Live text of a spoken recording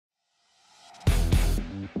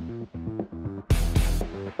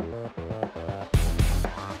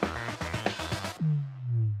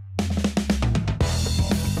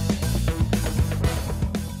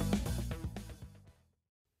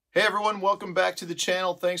Hey everyone, welcome back to the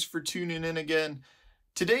channel. Thanks for tuning in again.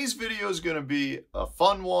 Today's video is going to be a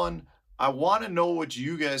fun one. I want to know what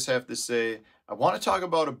you guys have to say. I want to talk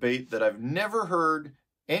about a bait that I've never heard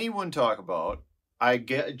anyone talk about.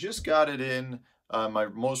 Just got it in my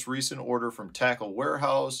most recent order from Tackle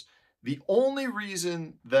Warehouse. The only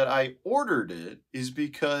reason that I ordered it is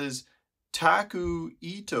because Taku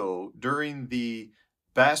Ito, during the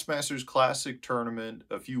Bassmasters Classic tournament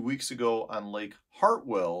a few weeks ago on Lake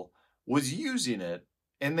Hartwell, was using it,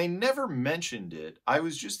 and they never mentioned it. I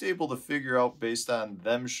was just able to figure out, based on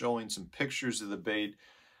them showing some pictures of the bait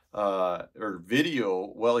or video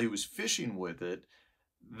while he was fishing with it,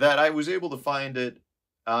 that I was able to find it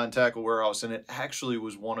on Tackle Warehouse, and it actually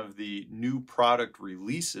was one of the new product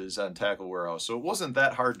releases on Tackle Warehouse. So it wasn't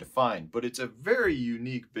that hard to find, but it's a very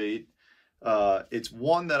unique bait. It's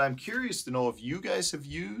one that I'm curious to know if you guys have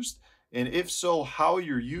used, and if so, how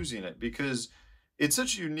you're using it, because it's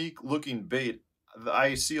such a unique looking bait.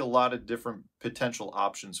 I see a lot of different potential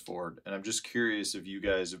options for it, and I'm just curious if you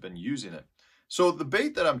guys have been using it. So the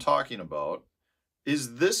bait that I'm talking about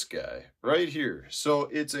is this guy right here. So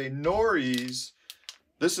it's a Nories.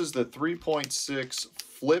 This is the 3.6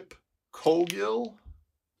 Flip Kogill.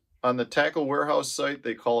 On the Tackle Warehouse site,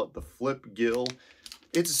 they call it the Flip Gill.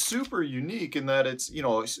 It's super unique in that it's, you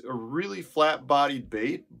know, a really flat-bodied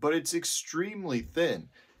bait, but it's extremely thin.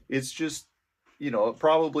 It's just, you know,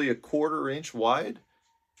 probably a 1/4 inch wide,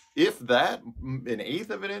 if that, 1/8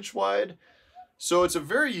 of an inch wide. So it's a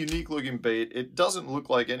very unique looking bait. It doesn't look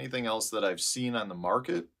like anything else that I've seen on the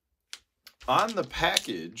market. On the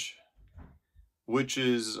package, which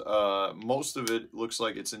is, most of it looks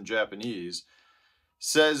like it's in Japanese, it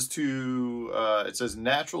says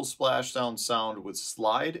natural splashdown sound with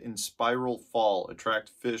slide and spiral fall attract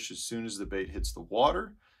fish as soon as the bait hits the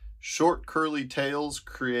water. Short curly tails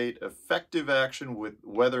create effective action with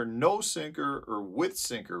whether no sinker or with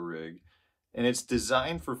sinker rig, and it's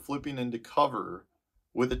designed for flipping into cover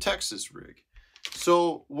with a Texas rig.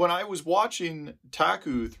 So when I was watching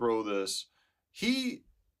Taku throw this, he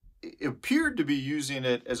appeared to be using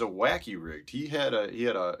it as a wacky rig. He had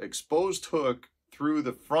a exposed hook through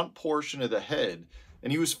the front portion of the head,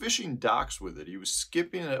 and he was fishing docks with it. He was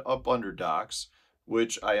skipping it up under docks,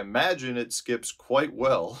 which I imagine it skips quite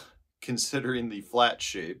well considering the flat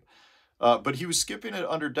shape. But he was skipping it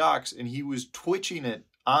under docks, and he was twitching it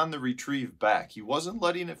on the retrieve back. He wasn't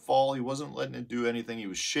letting it fall. He wasn't letting it do anything. He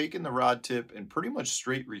was shaking the rod tip and pretty much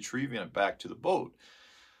straight retrieving it back to the boat,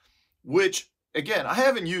 which, again, I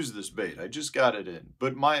haven't used this bait. I just got it in.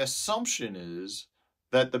 But my assumption is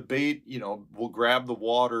that the bait, you know, will grab the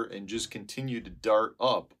water and just continue to dart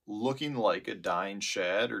up, looking like a dying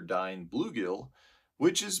shad or dying bluegill,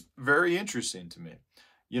 which is very interesting to me.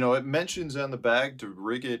 You know, it mentions on the bag to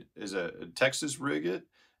rig it as a Texas rig it,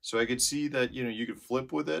 so I could see that, you know, you could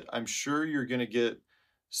flip with it. I'm sure you're going to get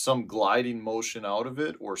some gliding motion out of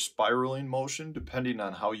it or spiraling motion, depending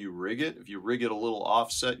on how you rig it. If you rig it a little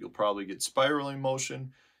offset, you'll probably get spiraling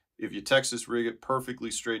motion. If you Texas rig it perfectly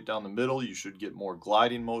straight down the middle, you should get more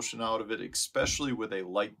gliding motion out of it, especially with a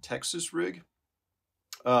light Texas rig.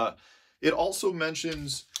 It also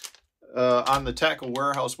mentions on the Tackle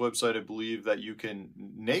Warehouse website, I believe, that you can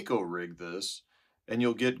NACO rig this and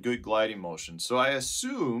you'll get good gliding motion. So I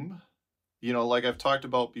assume, you know, like I've talked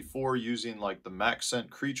about before, using like the Max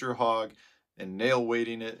Scent Creature Hog and nail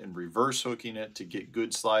weighting it and reverse hooking it to get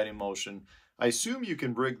good sliding motion. I assume you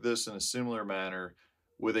can rig this in a similar manner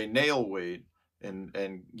with a nail weight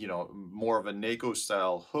and you know, more of a NACO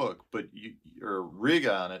style hook, but or rig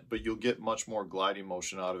on it, but you'll get much more gliding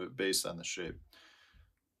motion out of it based on the shape.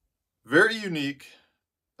 Very unique.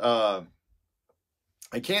 I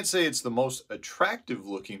can't say it's the most attractive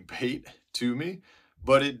looking bait to me,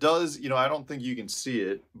 but it does, you know, I don't think you can see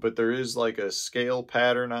it, but there is like a scale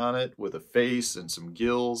pattern on it with a face and some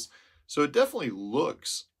gills. So it definitely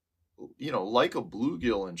looks, you know, like a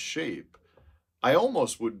bluegill in shape. I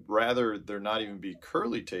almost would rather there not even be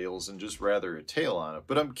curly tails and just rather a tail on it,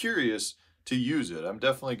 but I'm curious to use it. I'm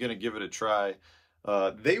definitely going to give it a try.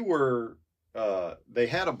 They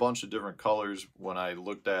had a bunch of different colors when I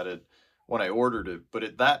looked at it, when I ordered it, but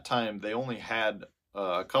at that time they only had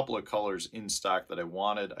a couple of colors in stock that I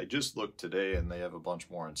wanted. I just looked today and they have a bunch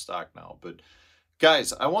more in stock now. But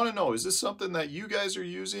guys, I want to know, is this something that you guys are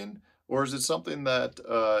using, or is it something that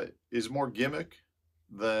is more gimmick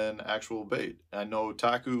than actual bait? I know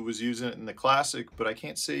Taku was using it in the Classic, but I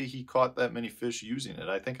can't say he caught that many fish using it.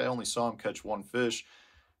 I think I only saw him catch one fish,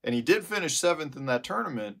 and he did finish 7th in that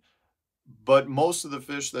tournament, But most of the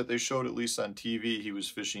fish that they showed, at least on TV, he was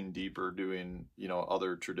fishing deeper, doing,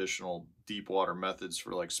 other traditional deep water methods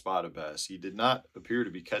for like spotted bass. He did not appear to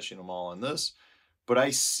be catching them all on this, but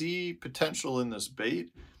I see potential in this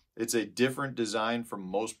bait. It's a different design from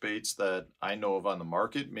most baits that I know of on the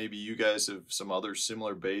market. Maybe you guys have some other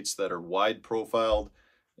similar baits that are wide profiled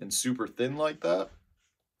and super thin like that.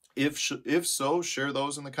 If so, share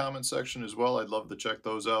those in the comment section as well. I'd love to check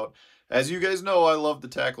those out. As you guys know, I love to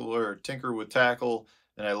tackle or tinker with tackle,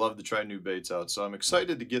 and I love to try new baits out. So I'm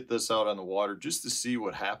excited to get this out on the water just to see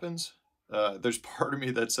what happens. There's part of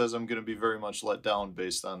me that says I'm going to be very much let down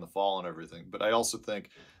based on the fall and everything, but I also think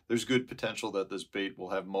there's good potential that this bait will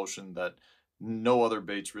have motion that no other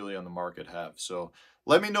baits really on the market have. So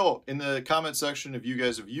let me know in the comment section if you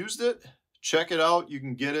guys have used it. Check it out. You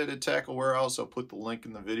can get it at Tackle Warehouse. I'll put the link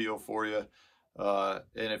in the video for you. And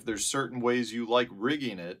if there's certain ways you like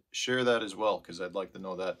rigging it, share that as well, because I'd like to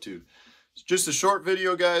know that too. It's just a short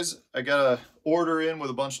video, guys. I got a order in with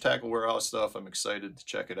a bunch of Tackle Warehouse stuff. I'm excited to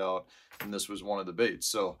check it out, and this was one of the baits.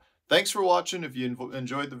 So thanks for watching. If you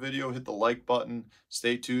enjoyed the video, hit the like button.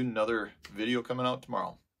 Stay tuned. Another video coming out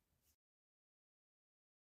tomorrow.